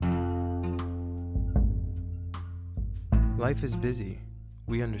Life is busy.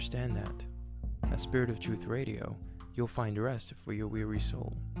 We understand that. At Spirit of Truth Radio, you'll find rest for your weary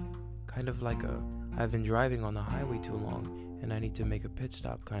soul. Kind of like I've been driving on the highway too long and I need to make a pit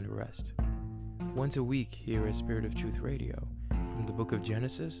stop kind of rest. Once a week here at Spirit of Truth Radio, from the book of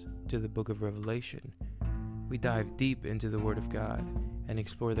Genesis to the book of Revelation, we dive deep into the Word of God and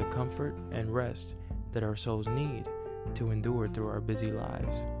explore the comfort and rest that our souls need to endure through our busy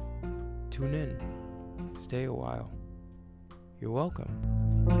lives. Tune in. Stay a while. You're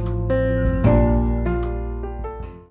welcome.